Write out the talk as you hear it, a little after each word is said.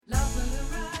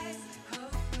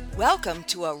Welcome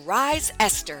to Arise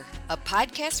Esther, a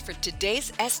podcast for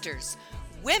today's Esthers,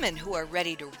 women who are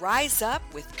ready to rise up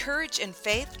with courage and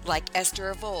faith like Esther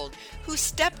of old, who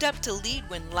stepped up to lead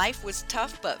when life was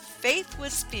tough but faith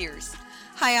was fierce.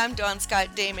 Hi, I'm Dawn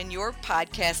Scott Damon, your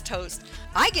podcast host.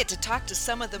 I get to talk to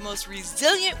some of the most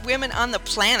resilient women on the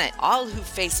planet, all who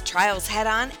faced trials head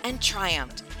on and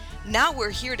triumphed. Now we're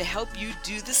here to help you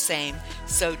do the same.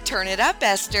 So turn it up,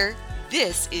 Esther.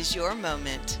 This is your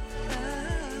moment.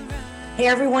 Hey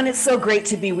everyone, it's so great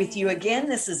to be with you again.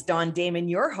 This is Dawn Damon,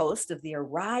 your host of the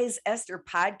Arise Esther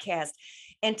podcast.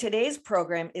 And today's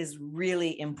program is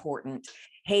really important.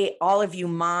 Hey, all of you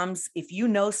moms, if you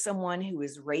know someone who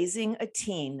is raising a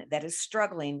teen that is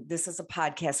struggling, this is a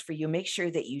podcast for you. Make sure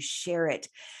that you share it.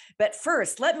 But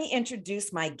first, let me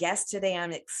introduce my guest today.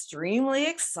 I'm extremely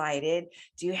excited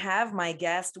to have my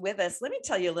guest with us. Let me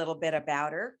tell you a little bit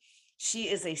about her. She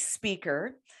is a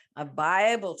speaker, a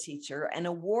Bible teacher, an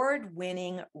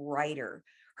award-winning writer.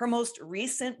 Her most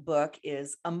recent book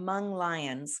is Among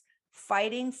Lions: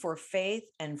 Fighting for Faith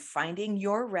and Finding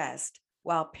Your Rest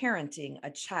While Parenting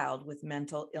a Child with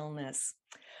Mental Illness.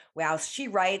 Wow, she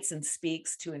writes and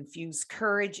speaks to infuse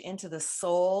courage into the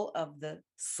soul of the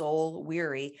soul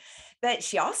weary. But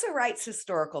she also writes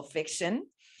historical fiction.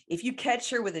 If you catch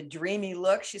her with a dreamy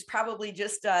look, she's probably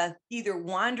just either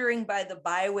wandering by the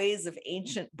byways of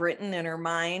ancient Britain in her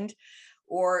mind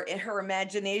or in her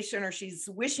imagination, or she's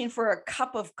wishing for a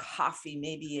cup of coffee,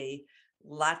 maybe a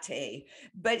latte.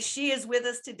 But she is with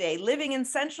us today, living in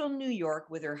central New York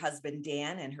with her husband,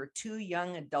 Dan, and her two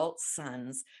young adult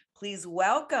sons. Please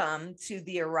welcome to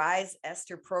the Arise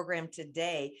Esther program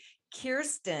today,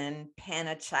 Kirsten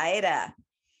Panachida.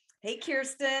 Hey,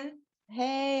 Kirsten.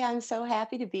 Hey, I'm so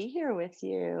happy to be here with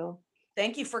you.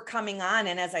 Thank you for coming on.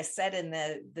 And as I said in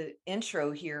the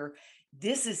intro here,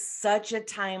 this is such a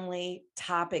timely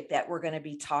topic that we're going to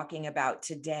be talking about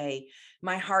today.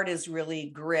 My heart is really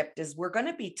gripped as we're going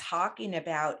to be talking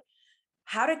about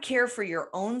how to care for your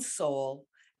own soul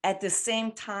at the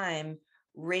same time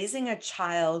raising a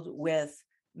child with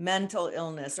mental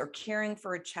illness or caring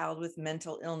for a child with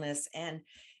mental illness. And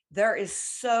there is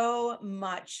so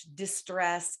much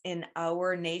distress in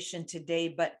our nation today,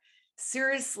 but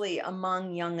seriously,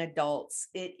 among young adults,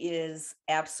 it is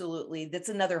absolutely, that's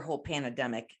another whole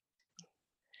pandemic.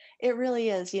 It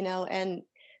really is, and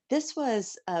this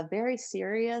was a very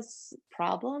serious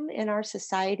problem in our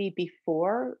society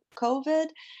before COVID.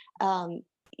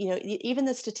 Even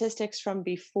the statistics from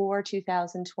before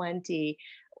 2020,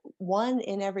 1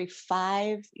 in every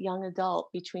 5 young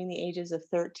adult between the ages of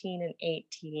 13 and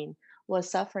 18 was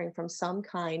suffering from some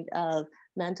kind of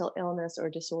mental illness or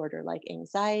disorder like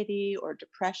anxiety or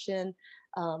depression,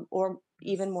 or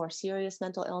even more serious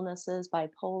mental illnesses,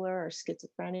 bipolar or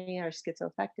schizophrenia or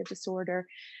schizoaffective disorder.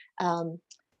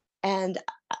 And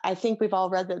I think we've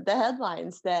all read the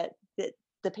headlines that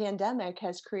the pandemic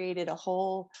has created a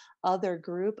whole other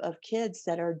group of kids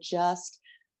that are just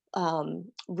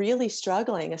really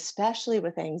struggling, especially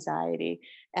with anxiety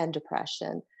and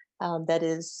depression, that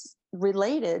is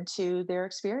related to their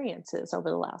experiences over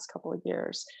the last couple of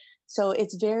years. So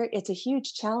it's a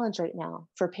huge challenge right now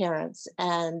for parents.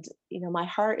 And, my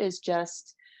heart is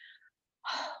just,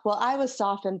 well, I was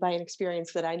softened by an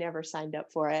experience that I never signed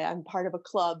up for. I'm part of a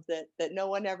club that no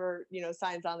one ever,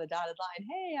 signs on the dotted line.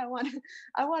 Hey, I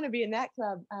want to be in that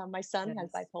club. My son has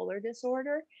bipolar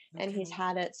disorder, and he's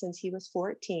had it since he was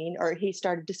 14, or he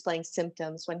started displaying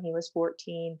symptoms when he was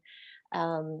 14.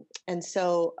 And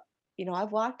so,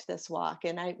 I've walked this walk,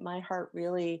 and my heart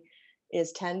really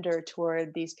is tender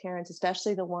toward these parents,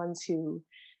 especially the ones who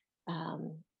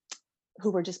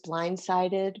were just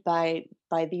blindsided by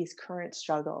these current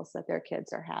struggles that their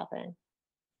kids are having.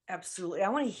 Absolutely. I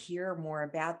want to hear more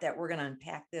about that. We're going to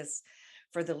unpack this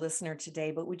for the listener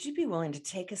today, but would you be willing to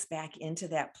take us back into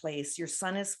that place? Your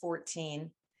son is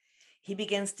 14. He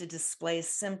begins to display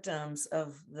symptoms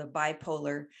of the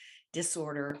bipolar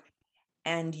disorder,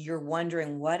 and you're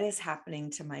wondering, what is happening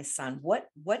to my son? What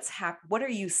are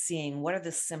you seeing? What are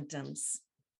the symptoms?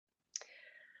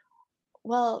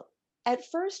 Well, at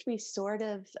first we sort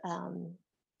of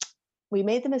we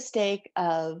made the mistake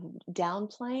of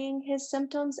downplaying his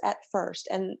symptoms at first,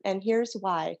 and here's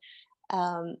why.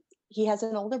 He has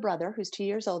an older brother who's 2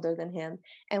 years older than him,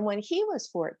 and when he was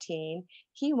 14,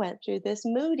 he went through this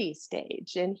moody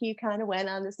stage, and he kind of went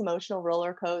on this emotional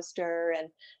roller coaster, and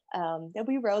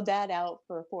we rode that out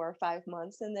for 4 or 5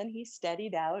 months, and then he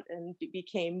steadied out and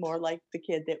became more like the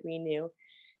kid that we knew.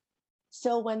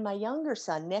 So when my younger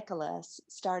son, Nicholas,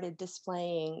 started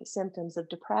displaying symptoms of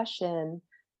depression,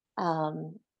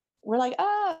 we're like,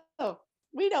 oh,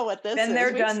 we know what this Been is. there,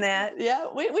 We've done that. Yeah,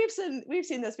 we've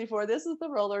seen this before. This is the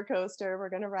roller coaster. We're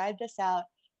going to ride this out.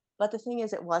 But the thing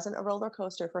is, it wasn't a roller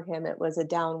coaster for him. It was a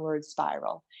downward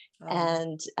spiral,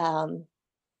 Oh,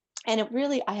 and it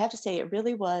really, I have to say, it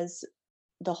really was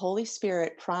the Holy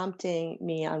Spirit prompting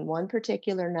me on one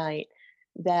particular night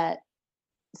that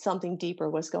something deeper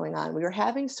was going on. We were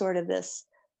having sort of this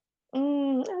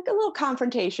like a little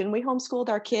confrontation. We homeschooled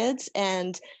our kids,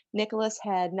 and Nicholas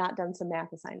had not done some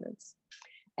math assignments,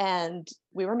 and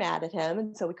we were mad at him.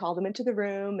 And so we called him into the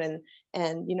room, and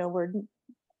we're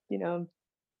you know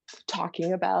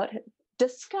talking about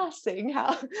discussing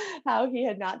how he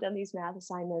had not done these math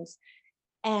assignments.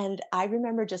 And I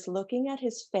remember just looking at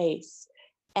his face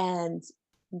and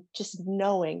just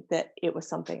knowing that it was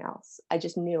something else. I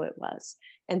just knew it was.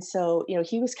 And so,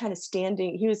 he was kind of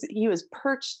standing, he was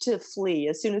perched to flee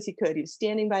as soon as he could. He was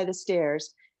standing by the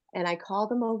stairs, and I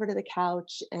called him over to the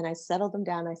couch and I settled him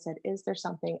down. I said, "Is there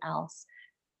something else?"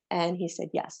 And he said,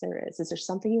 "Yes, there is. Is there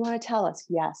something you want to tell us?"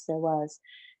 Yes, there was.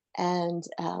 And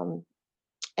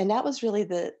that was really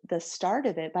the start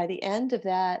of it. By the end of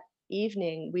that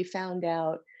evening, we found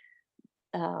out,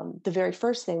 the very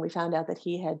first thing we found out, that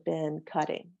he had been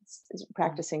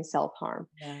practicing self-harm,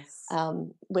 yes.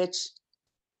 which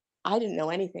I didn't know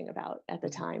anything about at the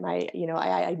time. I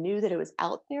knew that it was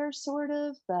out there sort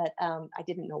of, but I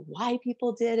didn't know why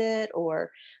people did it, or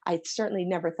I certainly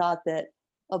never thought that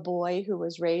a boy who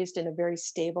was raised in a very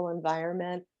stable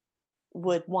environment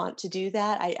would want to do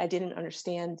that. I didn't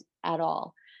understand at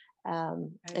all.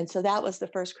 And so that was the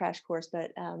first crash course.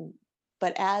 But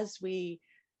as we,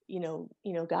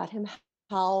 got him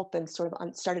help and sort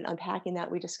of started unpacking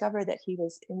that, we discovered that he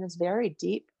was in this very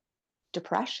deep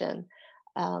depression,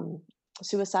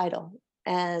 suicidal,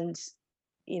 and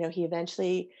he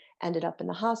eventually ended up in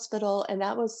the hospital. And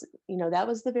that was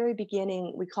the very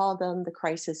beginning. We called them the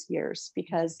crisis years,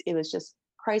 because it was just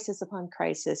crisis upon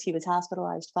crisis. He was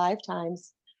hospitalized 5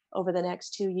 times over the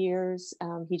next 2 years.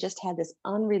 He just had this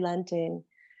unrelenting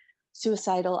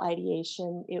suicidal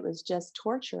ideation. It was just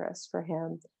torturous for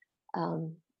him.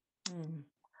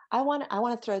 I want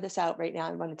to throw this out right now.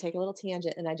 I want to take a little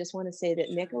tangent, and I just want to say that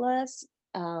Nicholas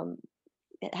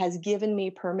has given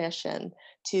me permission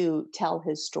to tell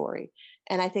his story.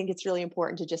 And I think it's really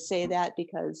important to just say that,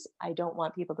 because I don't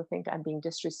want people to think I'm being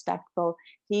disrespectful.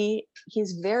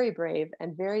 He's very brave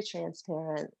and very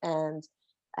transparent, and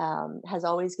has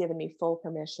always given me full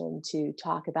permission to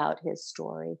talk about his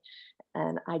story.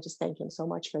 And I just thank him so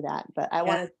much for that. But I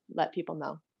want to let people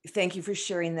know. Thank you for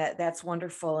sharing that. That's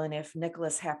wonderful. And if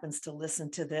Nicholas happens to listen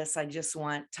to this, I just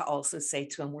want to also say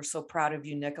to him, we're so proud of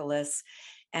you, Nicholas.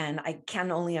 And I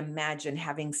can only imagine,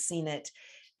 having seen it,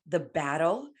 the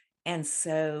battle. And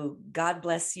so God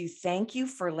bless you. Thank you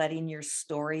for letting your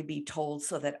story be told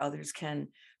so that others can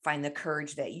find the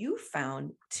courage that you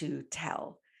found to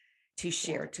tell, to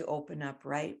share, to open up,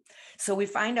 right? So we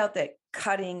find out that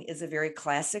cutting is a very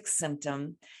classic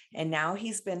symptom. And now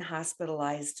he's been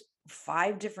hospitalized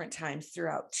 5 different times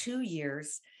throughout 2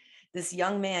 years. This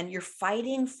young man, you're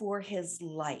fighting for his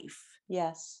life.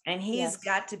 Yes. And he's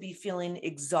got to be feeling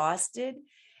exhausted,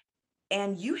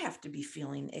 and you have to be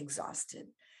feeling exhausted.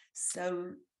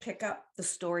 So pick up the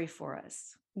story for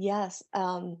us. Yes.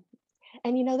 And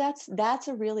that's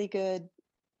a really good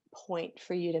point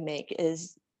for you to make,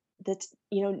 is that,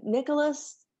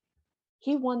 Nicholas,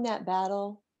 he won that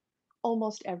battle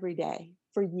almost every day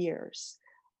for years,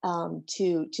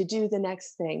 to do the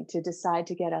next thing, to decide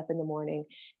to get up in the morning.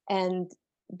 And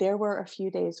there were a few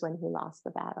days when he lost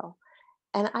the battle.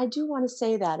 And I do want to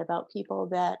say that about people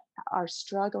that are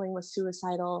struggling with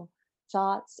suicidal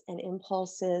thoughts and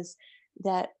impulses,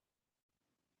 that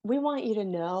we want you to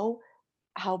know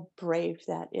how brave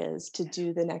that is, to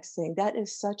do the next thing. That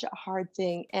is such a hard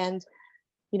thing. And,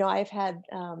 I've had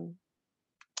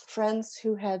friends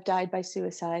who have died by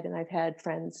suicide, and I've had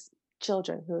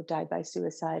children who have died by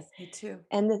suicide. Me too.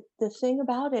 And the thing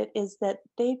about it is that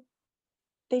they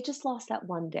just lost that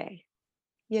one day,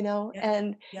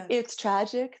 and it's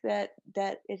tragic that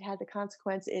it had the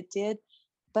consequence it did.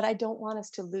 But I don't want us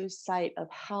to lose sight of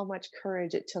how much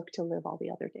courage it took to live all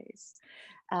the other days.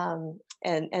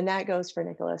 And that goes for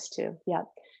Nicholas too. Yeah.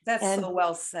 That's so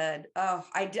well said. Oh,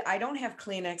 I don't have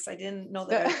Kleenex. I didn't know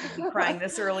that I was be crying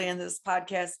this early in this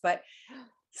podcast, but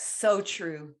so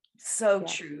true. So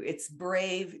true. It's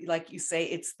brave. Like you say,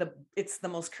 it's the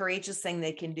most courageous thing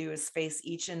they can do, is face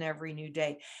each and every new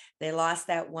day. They lost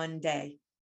that one day.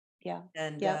 Yeah.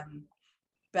 And,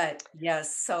 but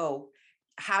yes. So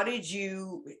how did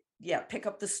you, pick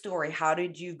up the story? How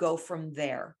did you go from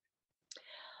there?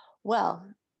 Well,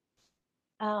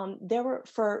 There were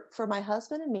for my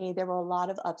husband and me, there were a lot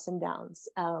of ups and downs.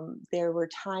 There were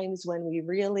times when we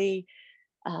really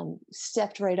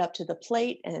stepped right up to the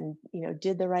plate and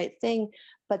did the right thing.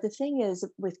 But the thing is,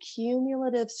 with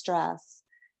cumulative stress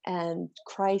and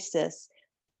crisis,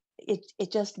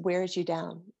 it just wears you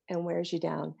down and wears you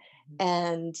down. Mhm.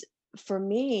 And for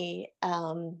me,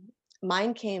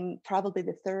 mine came probably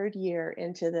the third year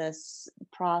into this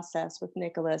process with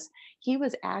Nicholas. He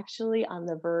was actually on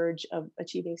the verge of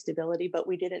achieving stability, but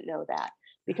we didn't know that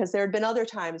because there had been other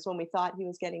times when we thought he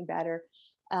was getting better.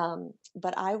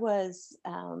 But I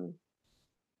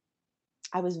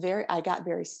got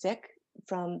very sick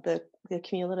from the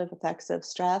cumulative effects of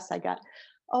stress. I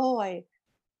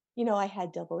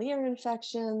had double ear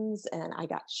infections and I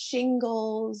got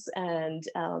shingles and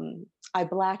I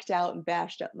blacked out and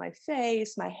bashed up my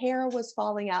face. My hair was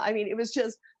falling out. I mean, it was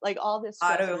just like all this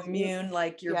stress. Autoimmune,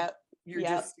 like Yeah, you're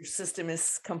yeah, just, your system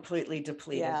is completely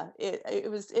depleted. yeah. It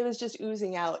was just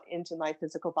oozing out into my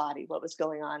physical body what was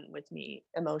going on with me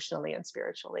emotionally and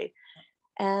spiritually.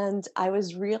 And I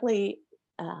was really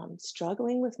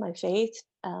struggling with my faith.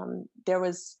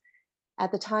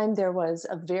 At the time, there was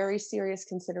a very serious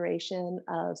consideration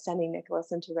of sending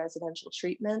Nicholas into residential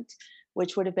treatment,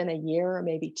 which would have been a year or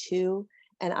maybe two.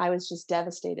 And I was just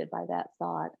devastated by that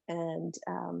thought. And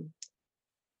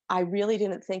I really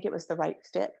didn't think it was the right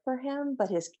fit for him, but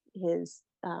his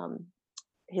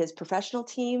professional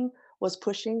team was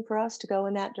pushing for us to go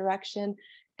in that direction.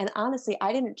 And honestly,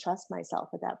 I didn't trust myself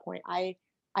at that point. I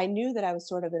knew that I was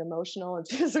sort of an emotional and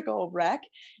physical wreck.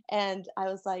 And I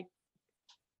was like,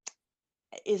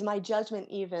 is my judgment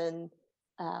even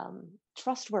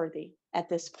trustworthy at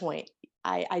this point?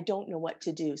 I don't know what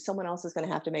to do. Someone else is going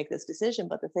to have to make this decision.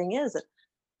 But the thing is,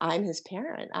 I'm his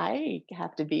parent. I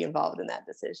have to be involved in that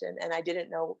decision. And I didn't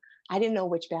know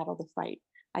which battle to fight.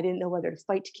 I didn't know whether to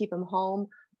fight to keep him home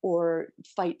or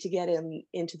fight to get him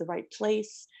into the right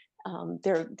place.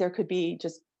 There could be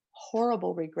just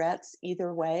horrible regrets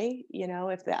either way,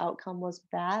 if the outcome was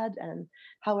bad. And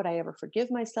how would I ever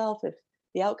forgive myself if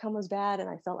the outcome was bad and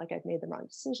I felt like I'd made the wrong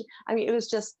decision? I mean,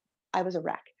 I was a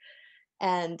wreck.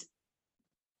 And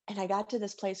I got to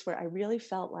this place where I really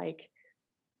felt like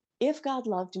if God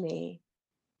loved me,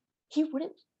 he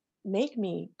wouldn't make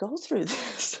me go through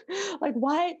this. Like,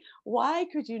 why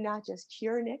could you not just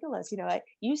cure Nicholas?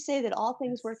 You say that all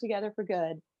things work together for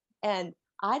good. And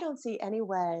I don't see any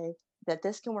way that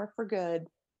this can work for good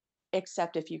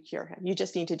except if you cure him. You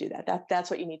just need to do that. That's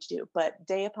what you need to do. But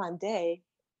day upon day,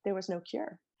 there was no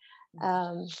cure.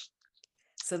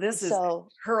 So this has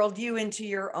hurled you into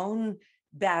your own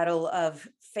battle of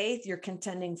faith. You're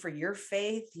contending for your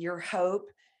faith, your hope.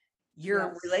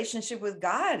 Your relationship with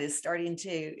God is starting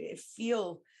to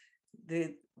feel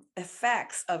the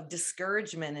effects of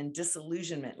discouragement and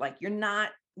disillusionment. Like, you're not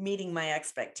meeting my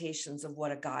expectations of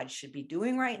what a God should be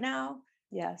doing right now.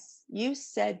 Yes. You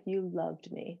said you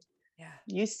loved me. Yeah.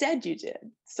 You said you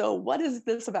did. So what is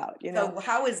this about? So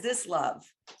how is this love?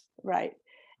 Right.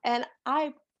 And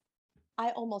I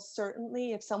almost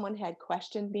certainly, if someone had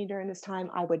questioned me during this time,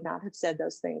 I would not have said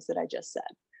those things that I just said.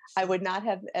 I would not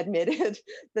have admitted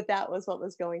that was what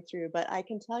was going through. But I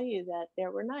can tell you that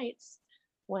there were nights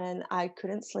when I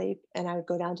couldn't sleep and I would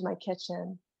go down to my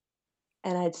kitchen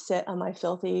and I'd sit on my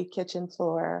filthy kitchen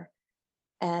floor,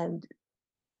 and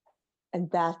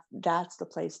that's the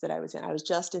place that I was in. I was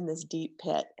just in this deep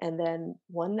pit. And then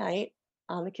one night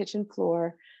on the kitchen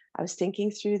floor, I was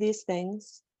thinking through these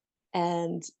things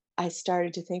and I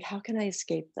started to think, how can I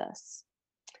escape this?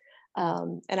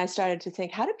 And I started to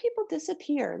think, how do people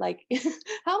disappear? Like,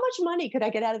 how much money could I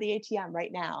get out of the ATM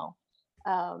right now?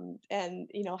 And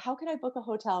how can I book a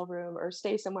hotel room or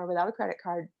stay somewhere without a credit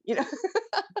card?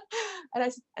 And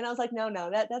I was like, no,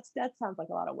 that sounds like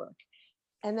a lot of work.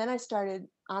 And then I started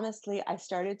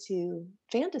to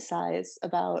fantasize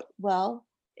about, well,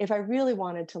 if I really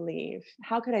wanted to leave,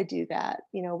 how could I do that?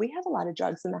 We have a lot of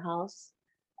drugs in the house.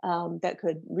 That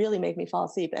could really make me fall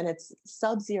asleep. And it's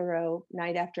sub-zero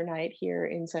night after night here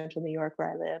in central New York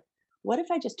where I live. What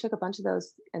if I just took a bunch of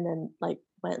those and then went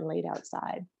and laid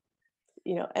outside,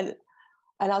 and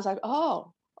I was like,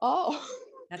 oh,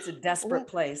 that's a desperate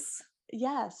place.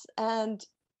 Yes. And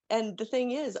the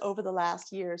thing is, over the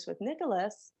last years with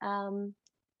Nicholas,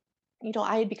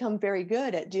 I had become very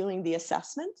good at doing the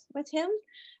assessment with him.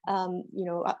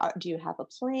 Do you have a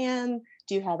plan?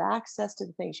 Do you have access to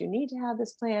the things you need to have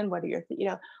this plan? What are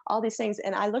your, all these things.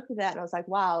 And I looked at that and I was like,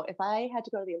 wow, if I had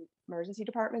to go to the emergency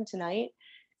department tonight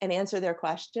and answer their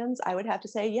questions, I would have to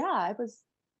say, yeah,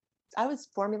 I was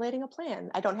formulating a plan.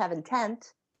 I don't have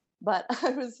intent, but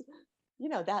I was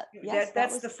yes, that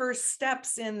That's was, the first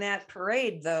steps in that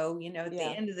parade, though. At the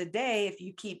yeah. end of the day, if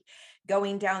you keep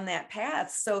going down that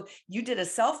path. So you did a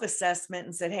self-assessment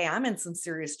and said, hey, I'm in some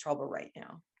serious trouble right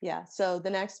now. Yeah. So the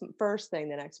next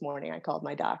morning, I called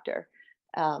my doctor,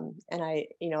 and I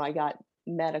got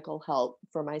medical help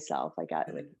for myself. I got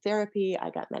therapy,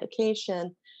 I got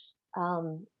medication,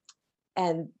 um,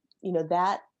 and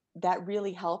that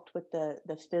really helped with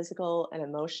the physical and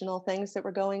emotional things that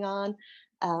were going on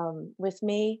with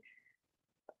me.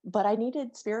 But I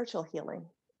needed spiritual healing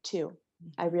too.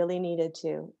 I really needed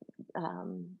to.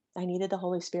 I needed the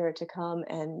Holy Spirit to come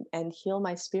and heal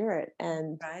my spirit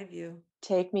and Drive you.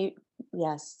 take me,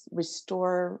 yes,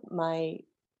 restore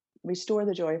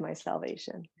the joy of my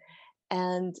salvation.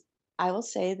 And I will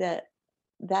say that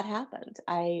happened.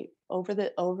 I over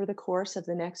the course of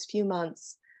the next few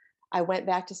months, I went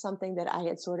back to something that I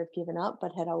had sort of given up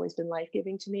but had always been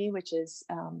life-giving to me, which is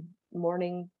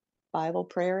morning Bible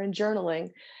prayer and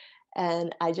journaling.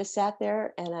 And I just sat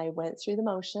there and I went through the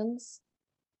motions.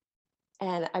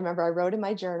 And I remember I wrote in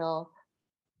my journal,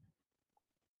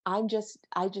 I just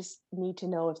need to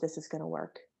know if this is going to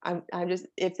work. I'm just,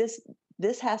 if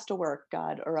this has to work,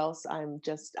 God, or else I'm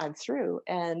through.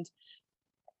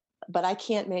 But I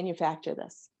can't manufacture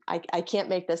this. I can't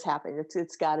make this happen.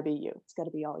 It's got to be you. It's got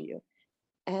to be all you.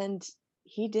 And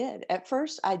he did. At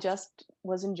first, I just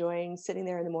was enjoying sitting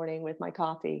there in the morning with my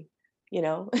coffee,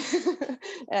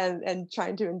 and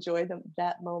trying to enjoy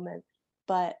that moment.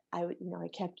 But I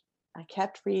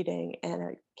kept reading, and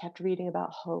I kept reading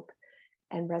about hope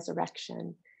and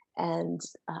resurrection and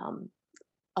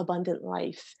abundant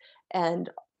life and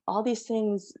all these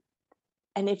things.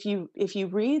 And if you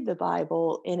read the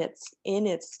Bible in its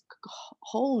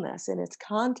wholeness, in its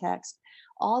context,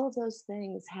 all of those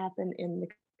things happen in the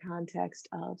context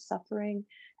of suffering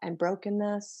and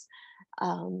brokenness.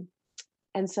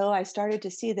 And so I started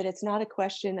to see that it's not a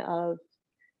question of,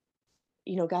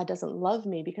 God doesn't love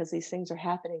me because these things are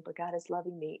happening, but God is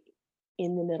loving me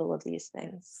in the middle of these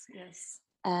things. Yes.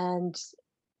 And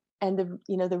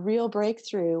the real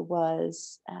breakthrough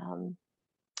was,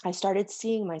 I started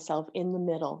seeing myself in the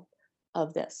middle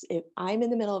of this. If I'm in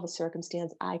the middle of a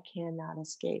circumstance, I cannot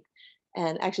escape.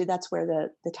 And actually, that's where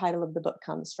the title of the book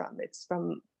comes from. It's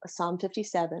from Psalm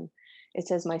 57. It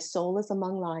says, "My soul is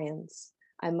among lions.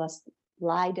 I must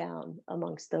lie down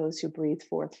amongst those who breathe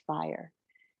forth fire."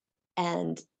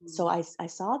 And so I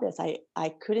saw this. I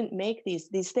couldn't make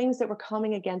these things that were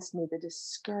coming against me, the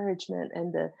discouragement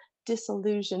and the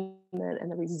disillusionment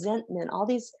and the resentment, all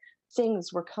these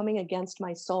things were coming against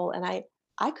my soul. And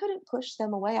I couldn't push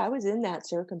them away. I was in that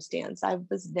circumstance. I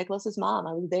was Nicholas's mom.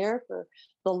 I was there for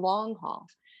the long haul.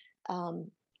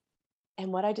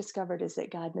 And what I discovered is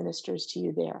that God ministers to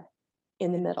you there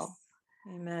in the middle.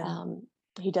 Amen.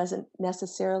 He doesn't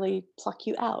necessarily pluck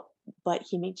you out, but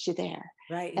he meets you there.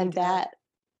 Right. And that's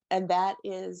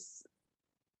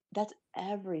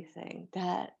everything.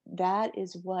 That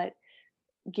is what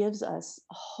gives us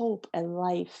hope and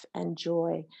life and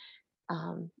joy.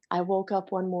 I woke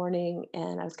up one morning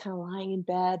and I was kind of lying in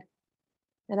bed,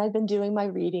 and I'd been doing my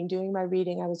reading.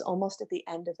 I was almost at the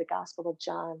end of the Gospel of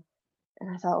John. And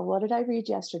I thought, well, what did I read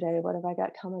yesterday? What have I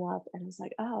got coming up? And I was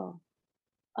like, oh,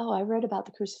 I read about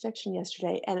the crucifixion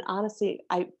yesterday. And honestly,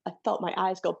 I felt my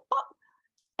eyes go pop.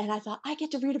 And I thought, I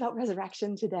get to read about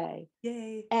resurrection today.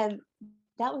 Yay. And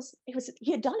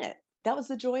he had done it. That was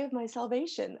the joy of my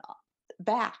salvation.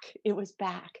 It was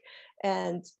back.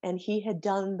 And he had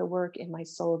done the work in my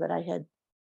soul that I had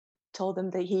told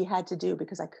him that he had to do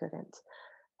because I couldn't.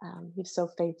 He's so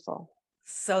faithful.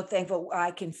 So thankful.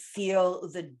 I can feel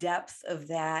the depth of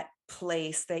that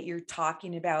place that you're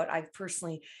talking about. I've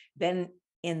personally been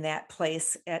in that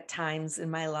place at times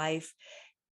in my life.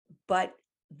 But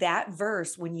that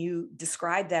verse, when you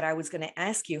described that, I was going to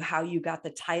ask you how you got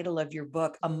the title of your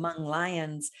book, Among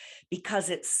Lions, because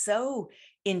it's so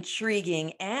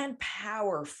intriguing and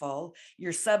powerful.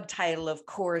 Your subtitle, of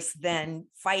course, then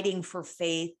Fighting for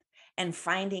Faith and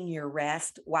Finding Your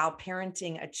Rest While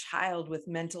Parenting a Child with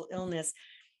Mental Illness.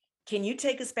 Can you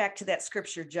take us back to that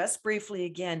scripture just briefly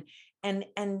again and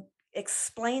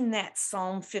explain that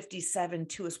Psalm 57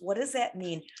 to us? What does that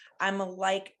mean? I'm a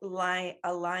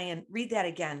lion. Read that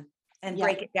again and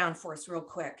break it down for us real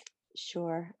quick.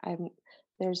 Sure.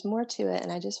 There's more to it,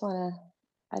 and I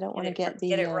don't want to get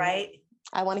it right.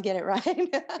 I want to get it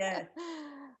right. Yeah.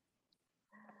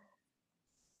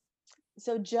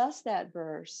 So just that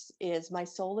verse is, "My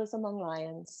soul is among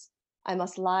lions. I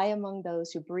must lie among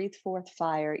those who breathe forth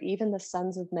fire, even the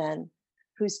sons of men,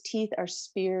 whose teeth are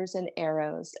spears and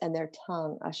arrows, and their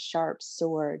tongue a sharp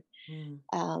sword."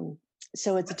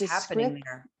 So it's happening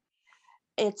there.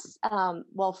 It's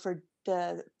well, for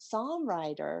the psalm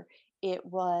writer, it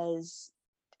was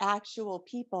actual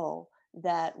people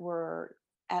that were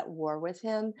at war with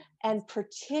him, and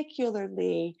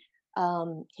particularly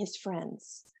his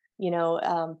friends,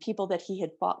 people that he had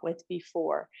fought with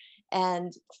before.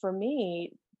 And for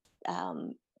me,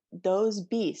 um, those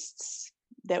beasts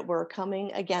that were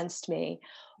coming against me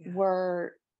Yeah.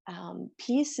 were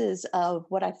pieces of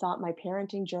what I thought my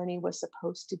parenting journey was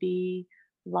supposed to be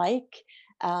like,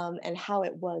 and how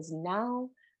it was now.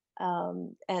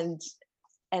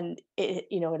 And it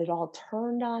had all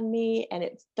turned on me, and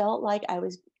it felt like I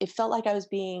was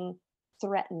being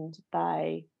threatened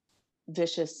by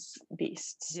vicious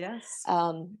beasts. Yes.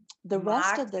 The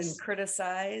rest of Mocked and this,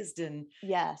 criticized and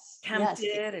yes, yes,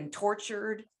 tempted and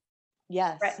tortured,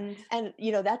 yes. threatened. And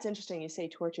that's interesting you say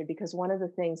tortured, because one of the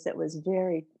things that was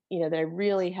very, that I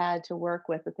really had to work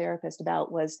with a therapist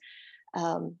about was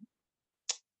um,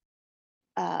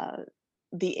 uh,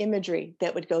 the imagery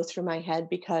that would go through my head,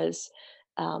 because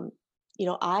um,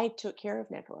 I took care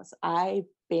of Nicholas. I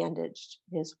bandaged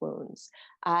his wounds.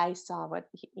 I saw what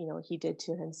he did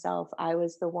to himself. I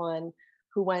was the one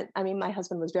who went. I mean, my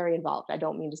husband was very involved. I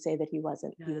don't mean to say that he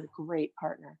wasn't. He was Yeah. a great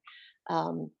partner.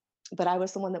 um, but I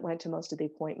was the one that went to most of the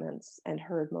appointments and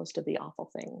heard most of the awful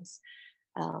things.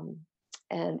 um,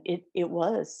 and it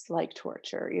was like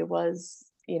torture. It was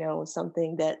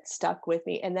something that stuck with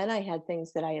me. And then I had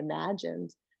things that I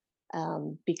imagined,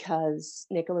 because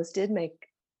Nicholas did make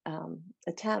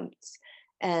attempts,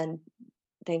 and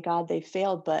thank God they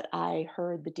failed, but I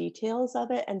heard the details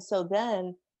of it. And so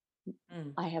then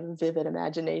Mm. I have a vivid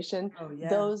imagination. Oh, yeah.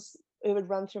 Those It would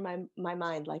run through my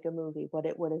mind like a movie, what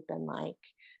it would have been like.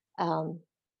 um,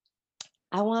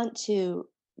 I want to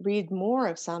read more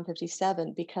of Psalm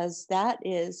 57, because that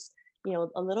is,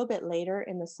 a little bit later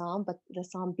in the psalm, but the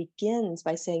psalm begins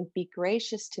by saying, "Be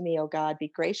gracious to me, O God, be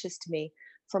gracious to me,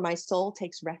 for my soul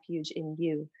takes refuge in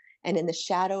you. And in the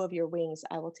shadow of your wings,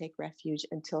 I will take refuge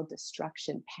until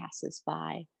destruction passes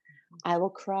by. I will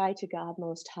cry to God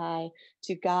Most High,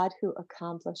 to God who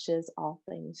accomplishes all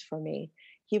things for me.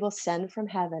 He will send from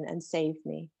heaven and save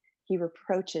me. He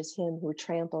reproaches him who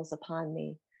tramples upon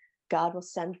me. God will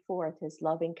send forth his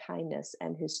loving kindness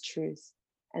and his truth."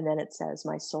 And then it says,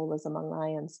 "My soul is among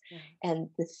lions." Yeah. And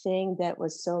the thing that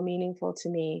was so meaningful to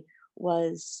me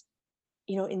was,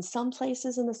 in some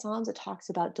places in the Psalms, it talks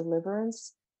about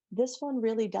deliverance. This one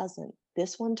really doesn't.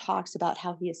 This one talks about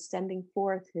how he is sending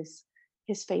forth his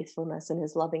faithfulness and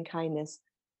his loving kindness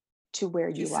to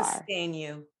where To you are. sustain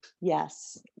you.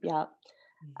 Yes. Yep.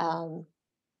 Mhm.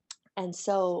 And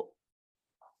so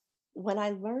when I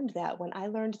learned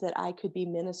that I could be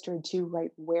ministered to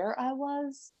right where I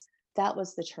was, that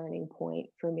was the turning point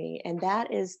for me. And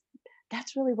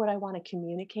that's really what I want to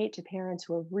communicate to parents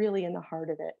who are really in the heart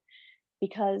of it.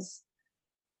 Because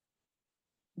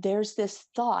there's this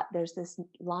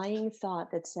lying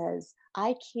thought that says,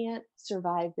 I can't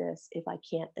survive this if I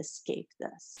can't escape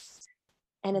this.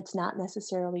 And it's not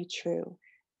necessarily true.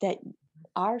 That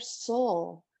our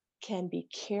soul can be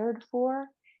cared for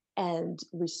and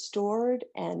restored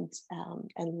and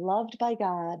loved by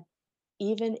God,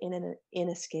 even in an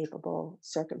inescapable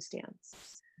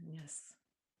circumstance. Yes.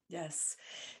 Yes.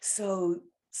 So,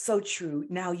 so true.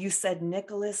 Now, you said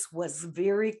Nicholas was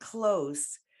very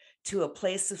close to a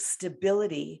place of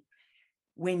stability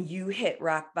when you hit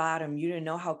rock bottom. You didn't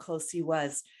know how close he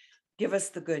was. Give us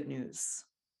the good news.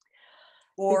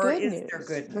 The Or good is there news.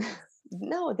 good news?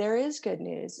 No, there is good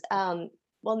news.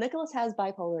 Well, Nicholas has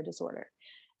bipolar disorder,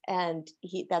 and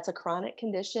that's a chronic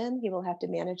condition. He will have to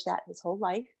manage that his whole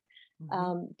life.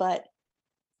 Mhm. But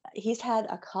he's had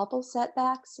a couple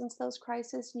setbacks since those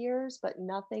crisis years, but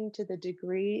nothing to the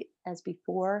degree as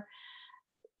before.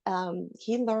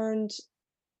 He learned,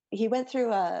 he went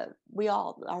through our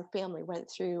family went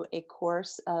through a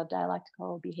course of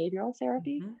dialectical behavioral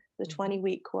therapy, Mhm. the Mhm.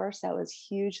 20-week course that was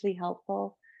hugely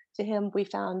helpful to him. We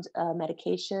found a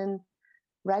medication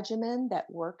regimen that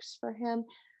works for him.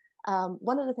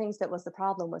 One of the things that was the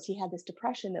problem was he had this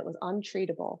depression that was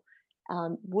untreatable,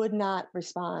 would not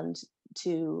respond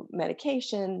to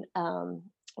medication,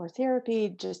 or therapy,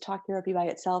 just talk therapy by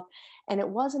itself. And it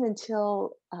wasn't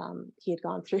until he had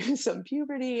gone through some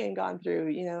puberty and gone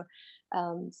through,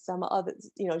 some other,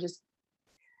 just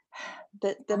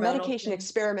the Hormonal medication things.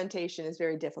 experimentation is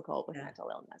very difficult with Yeah. mental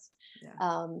illness. Yeah.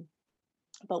 Um,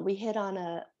 but we hit on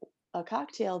a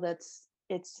cocktail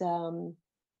it's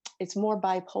more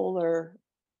bipolar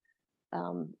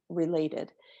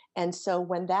related. And so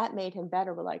when that made him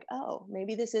better, we're like, oh,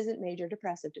 maybe this isn't major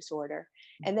depressive disorder.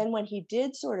 And Mhm. then when he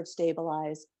did sort of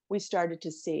stabilize, we started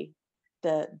to see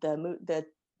the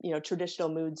traditional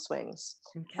mood swings.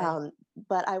 Okay.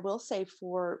 But I will say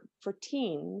for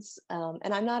teens,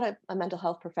 and I'm not a mental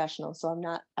health professional, so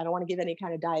I don't want to give any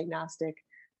kind of diagnostic,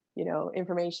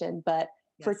 information, but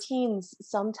for Yes. teens,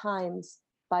 sometimes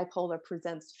bipolar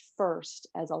presents first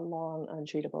as a long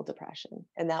untreatable depression.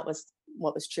 And that was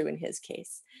what was true in his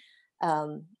case.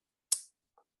 Um,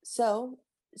 so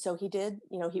he did,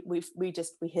 we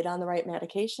hit on the right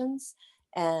medications,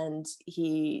 and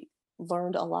he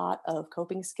learned a lot of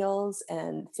coping skills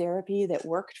and therapy that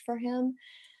worked for him,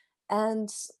 and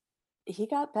he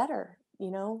got better.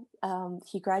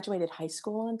 He graduated high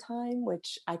school on time,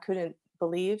 which I couldn't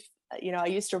believe. I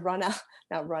used to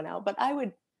not run out, but I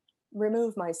would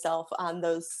remove myself on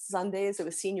those Sundays. It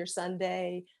was senior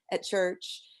Sunday at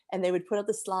church, and they would put up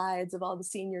the slides of all the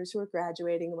seniors who were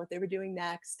graduating and what they were doing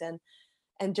next.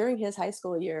 And during his high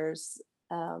school years,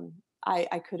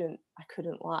 I couldn't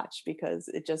watch, because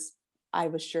I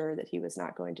was sure that he was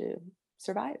not going to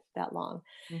survive that long.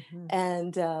 Mm-hmm.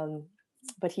 And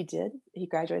but he did. He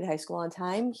graduated high school on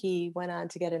time. He went on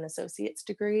to get an associate's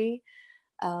degree,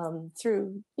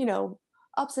 through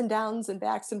ups and downs and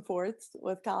backs and forths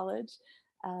with college.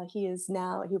 He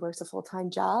works a full-time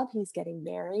job. He's getting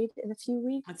married in a few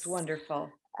weeks. That's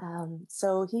wonderful.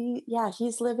 So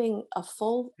he's living a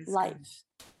full Praise life.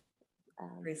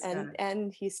 Praise and God.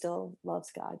 and he still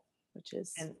loves God, which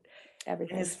is And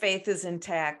everything. his faith is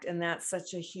intact, and that's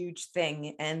such a huge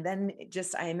thing. And then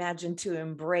just, I imagine, to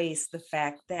embrace the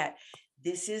fact that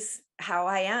this is how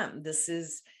I am. This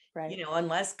is, Right.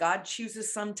 unless God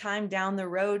chooses sometime down the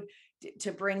road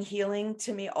to bring healing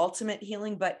to me, ultimate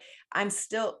healing, but I'm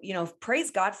still,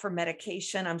 praise God for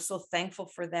medication. I'm so thankful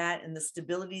for that, and the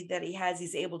stability that he has.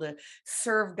 He's able to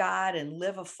serve God and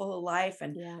live a full life.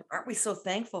 And Yeah. aren't we so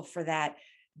thankful for that?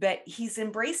 But he's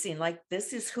embracing, like,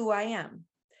 this is who I am.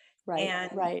 Right.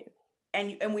 And Right.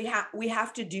 and we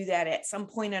have to do that at some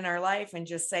point in our life, and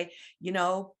just say,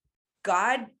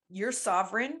 God, you're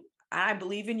sovereign. I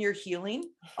believe in your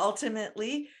healing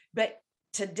ultimately, but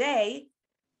today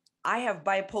I have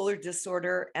bipolar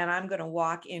disorder, and I'm going to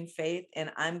walk in faith,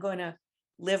 and I'm going to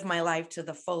live my life to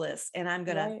the fullest, and I'm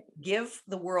going to give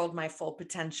the world my full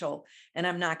potential, and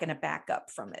I'm not going to back up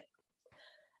from it.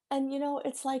 And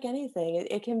it's like anything.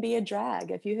 It can be a drag.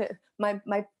 If you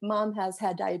my mom has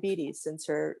had diabetes since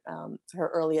her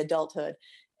early adulthood,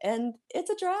 and it's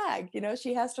a drag.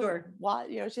 She has to Sure.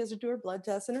 she has to do her blood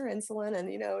tests and her insulin, and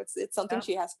it's something Yep.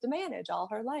 she has to manage all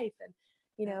her life. And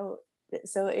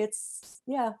so it's,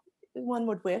 one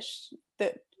would wish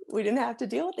that we didn't have to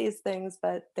deal with these things,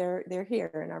 but they're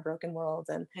here in our broken world,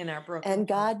 and In our broken and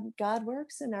world. God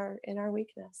works in our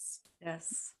weakness.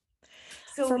 Yes.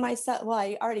 For So myself, well,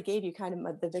 I already gave you kind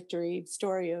of the victory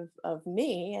story of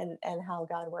me and how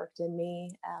God worked in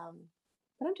me,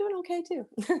 but I'm doing okay too.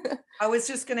 I was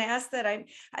just going to ask that.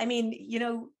 I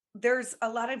mean, there's a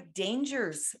lot of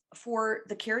dangers for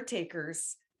the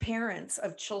caretakers, parents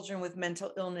of children with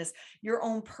mental illness, your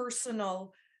own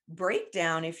personal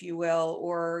breakdown, if you will,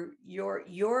 or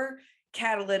your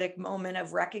catalytic moment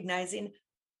of recognizing,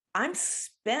 I'm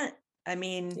spent. I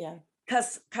mean, Yeah.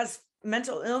 because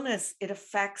mental illness, it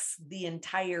affects the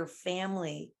entire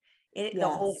family, the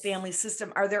whole Yes. family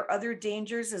system. Are there other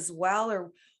dangers as well,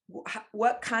 or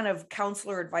what kind of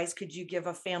counselor advice could you give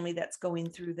a family that's going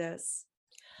through this?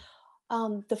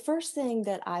 The first thing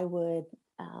that I would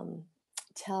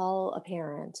tell a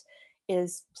parent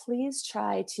is, please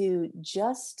try to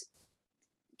just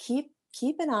keep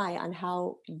an eye on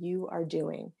how you are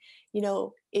doing.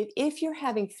 If you're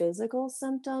having physical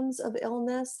symptoms of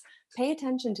illness, pay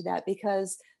attention to that,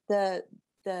 because the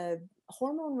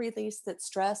hormone release that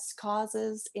stress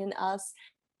causes in us,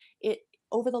 it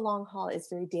over the long haul is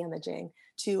very damaging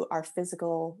to our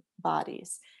physical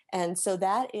bodies. And so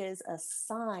that is a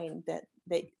sign that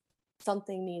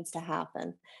something needs to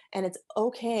happen. And it's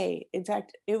okay. In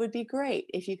fact, it would be great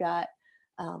if you got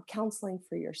counseling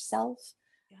for yourself,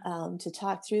 to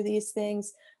talk through these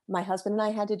things. My husband and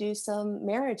I had to do some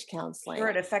marriage counseling. Sure,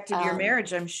 it affected your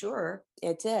marriage, I'm sure.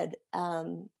 It did.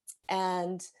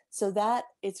 And so that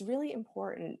it's really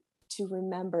important to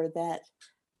remember that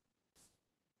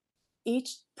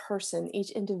each person, each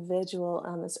individual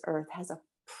on this earth has a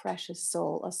precious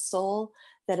soul, a soul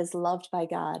that is loved by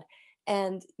God.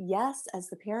 And yes, as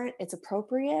the parent, it's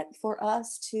appropriate for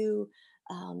us to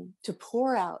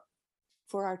pour out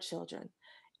for our children.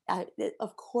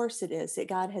 Of course it is. That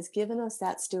God has given us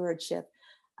that stewardship.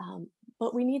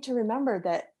 But we need to remember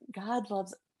that God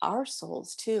loves our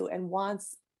souls too, and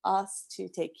wants us to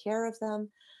take care of them,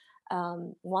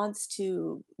 wants us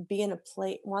to be in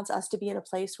a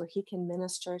place where he can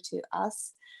minister to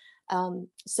us.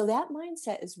 So that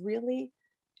mindset is really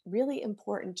really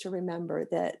important to remember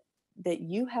that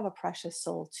you have a precious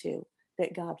soul too,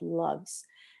 that God loves,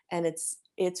 and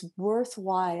it's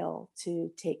worthwhile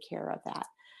to take care of that.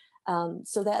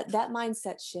 So that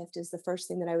mindset shift is the first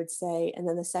thing that I would say, and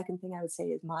then the second thing I would say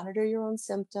is monitor your own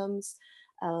symptoms,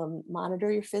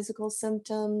 monitor your physical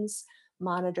symptoms,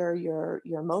 monitor your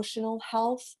emotional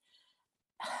health.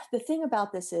 The thing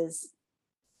about this is,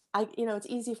 it's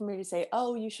easy for me to say,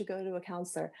 oh, you should go to a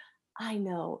counselor. I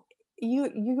know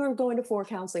you are going to 4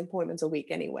 counseling appointments a week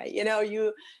anyway.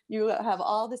 You have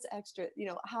all this extra.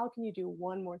 How can you do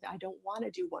one more thing? I don't want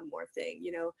to do one more thing.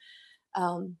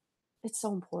 Um, it's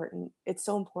so important. It's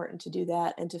so important to do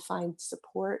that and to find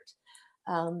support.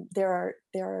 There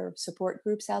are support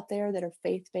groups out there that are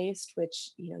faith based,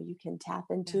 which you can tap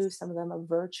into. Yes. Some of them are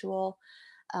virtual.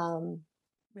 Um,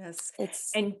 Yes.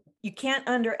 it's And you can't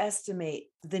underestimate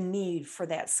the need for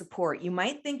that support. You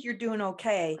might think you're doing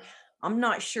okay. I'm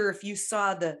not sure if you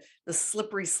saw the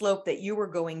slippery slope that you were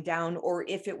going down, or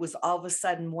if it was all of a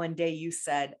sudden one day you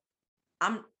said,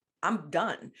 I'm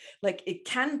done. Like, it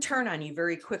can turn on you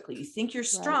very quickly. You think you're right,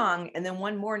 strong, and then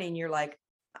one morning you're like,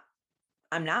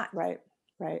 I'm not. right,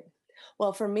 right.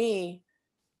 Well, for me,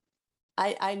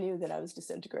 I knew that I was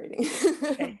disintegrating,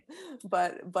 Okay.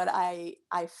 but I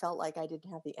felt like I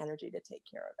didn't have the energy to take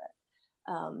care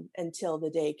of it, until the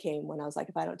day came when I was like,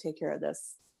 if I don't take care of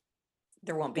this,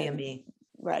 There won't be a then me.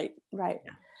 right, right.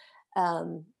 Yeah.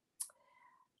 Um,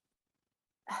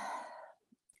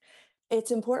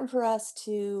 it's important for us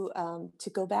to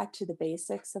go back to the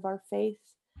basics of our faith,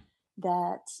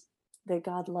 that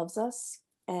God loves us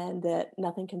and that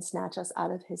nothing can snatch us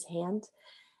out of His hand.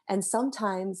 And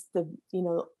sometimes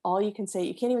all you can say,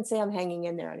 you can't even say I'm hanging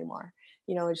in there anymore.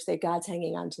 You just say God's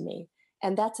hanging on to me,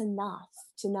 and that's enough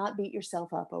to not beat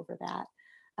yourself up over that.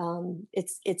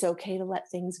 It's okay to let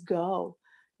things go.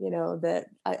 That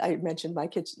I mentioned my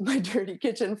kitchen, my dirty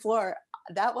kitchen floor.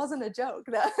 That wasn't a joke.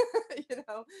 That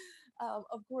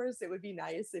of course, it would be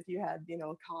nice if you had a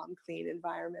calm, clean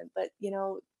environment, but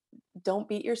don't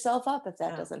beat yourself up if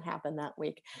that Yeah. doesn't happen that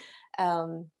week.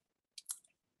 Um,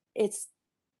 it's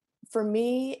For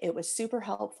me, it was super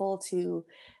helpful to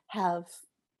have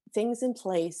things in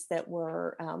place that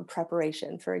were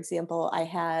preparation. For example, I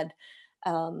had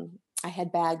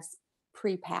bags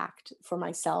pre-packed for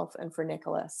myself and for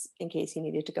Nicholas in case he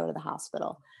needed to go to the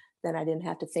hospital. Then I didn't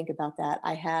have to think about that.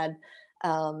 I had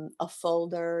a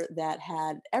folder that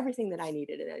had everything that I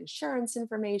needed: insurance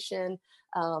information,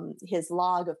 his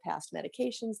log of past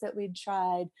medications that we'd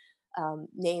tried,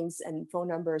 names and phone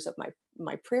numbers of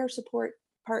my prayer support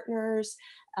partners,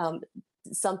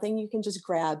 something you can just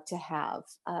grab to have.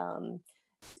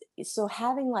 So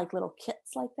having like little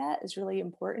kits like that is really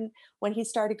important. When he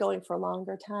started going for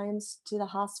longer times to the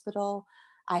hospital,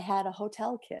 I had a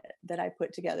hotel kit that I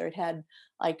put together. It had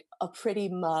like a pretty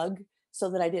mug so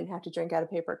that I didn't have to drink out of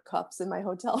paper cups in my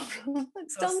hotel room.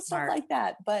 So Dumb stuff smart. like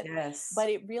that. But Yes.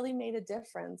 it really made a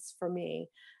difference for me,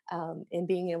 in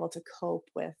being able to cope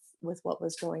with what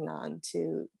was going on,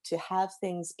 to have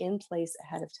things in place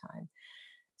ahead of time.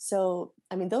 So,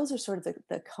 I mean, those are sort of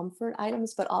the comfort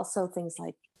items, but also things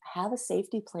like have a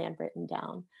safety plan written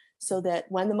down so that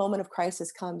when the moment of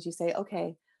crisis comes, you say,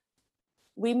 okay,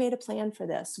 we made a plan for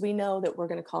this. We know that we're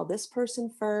going to call this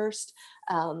person first.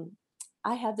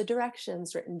 I have the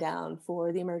directions written down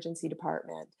for the emergency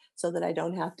department so that I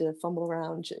don't have to fumble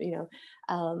around,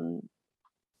 um,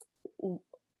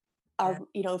 Yeah.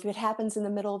 if it happens in the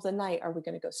middle of the night, are we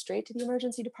going to go straight to the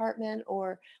emergency department?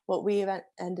 Or what we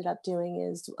ended up doing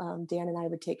is, Dan and I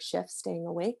would take shifts staying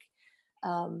awake,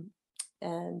 um,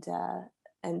 and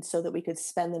so that we could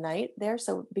spend the night there.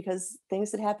 So because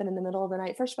things that happen in the middle of the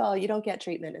night, first of all, you don't get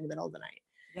treatment in the middle of the night.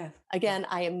 Yeah. Again,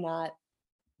 I'm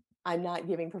not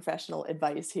giving professional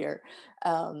advice here.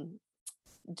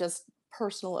 Just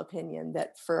personal opinion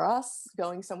that for us,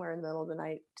 going somewhere in the middle of the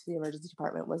night to the emergency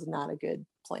department was not a good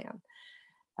plan.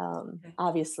 Okay.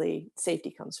 Obviously, safety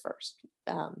comes first.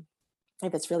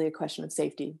 If it's really a question of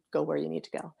safety, go where you need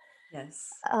to go. Yes.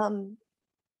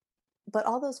 But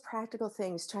all those practical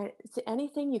things,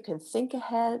 anything you can think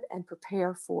ahead and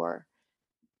prepare for,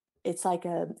 it's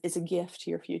a gift to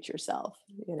your future self.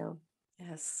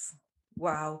 Yes.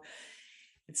 Wow.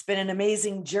 It's been an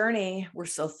amazing journey. We're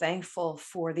so thankful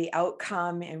for the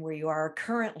outcome and where you are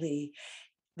currently.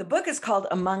 The book is called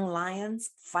Among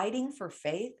Lions: Fighting for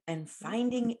Faith and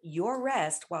Finding Your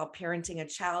Rest While Parenting a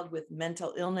Child with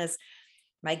Mental Illness.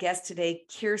 My guest today,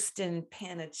 Kirsten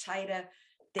Panachida.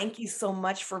 Thank you so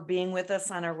much for being with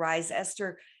us on Arise,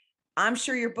 Esther. I'm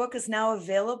sure your book is now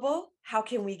available. How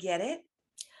can we get it?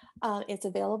 It's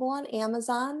available on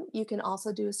Amazon. You can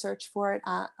also do a search for it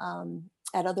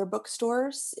at other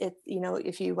bookstores. If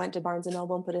you went to Barnes and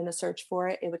Noble and put in a search for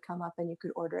it, it would come up and you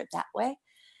could order it that way.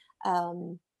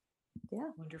 Yeah.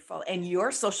 Wonderful. And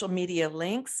your social media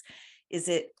links, is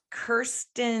it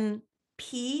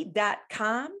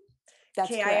KirstenP.com? That's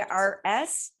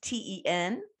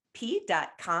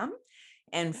KirstenP.com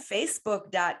and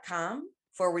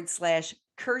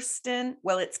Facebook.com/Kirsten.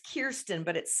 Well, it's Kirsten,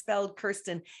 but it's spelled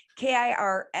Kirsten, Kirsten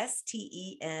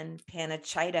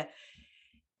Panachida.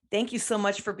 Thank you so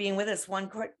much for being with us.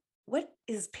 What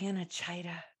is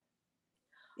Panachida?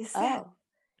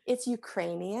 It's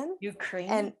Ukrainian.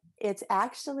 And it's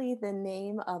actually the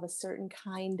name of a certain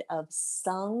kind of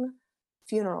sung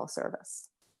funeral service.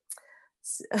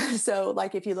 So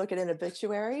like if you look at an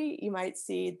obituary, you might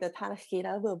see the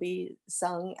Panachida will be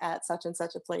sung at such and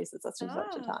such a place at such and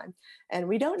such a time. And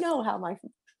we don't know how my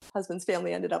husband's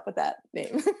family ended up with that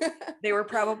name. They were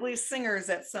probably singers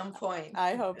at some point.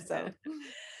 I hope so.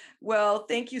 Well,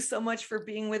 thank you so much for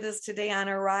being with us today on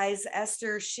Arise,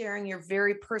 Esther, sharing your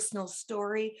very personal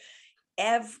story.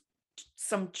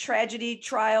 Some tragedy,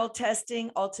 trial,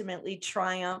 testing, ultimately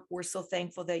triumph. We're so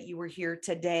thankful that you were here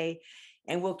today,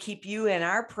 and we'll keep you in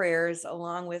our prayers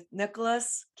along with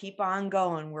Nicholas. Keep on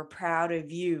going. We're proud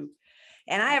of you.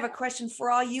 And I have a question for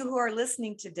all you who are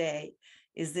listening today.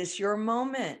 Is this your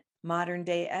moment, modern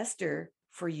day Esther,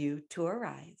 for you to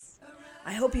arise?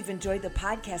 I hope you've enjoyed the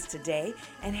podcast today.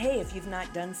 And hey, if you've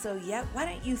not done so yet, why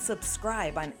don't you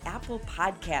subscribe on Apple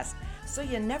Podcasts so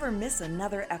you never miss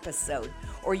another episode?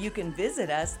 Or you can visit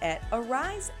us at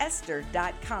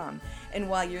ariseesther.com. And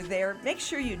while you're there, make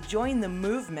sure you join the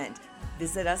movement.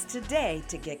 Visit us today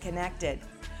to get connected.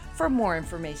 For more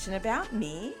information about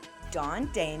me,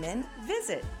 Dawn Damon,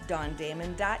 visit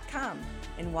dawndamon.com.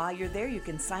 And while you're there, you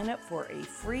can sign up for a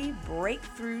free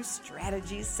breakthrough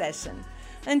strategy session.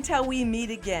 Until we meet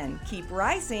again, keep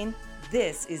rising.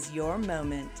 This is your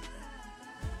moment.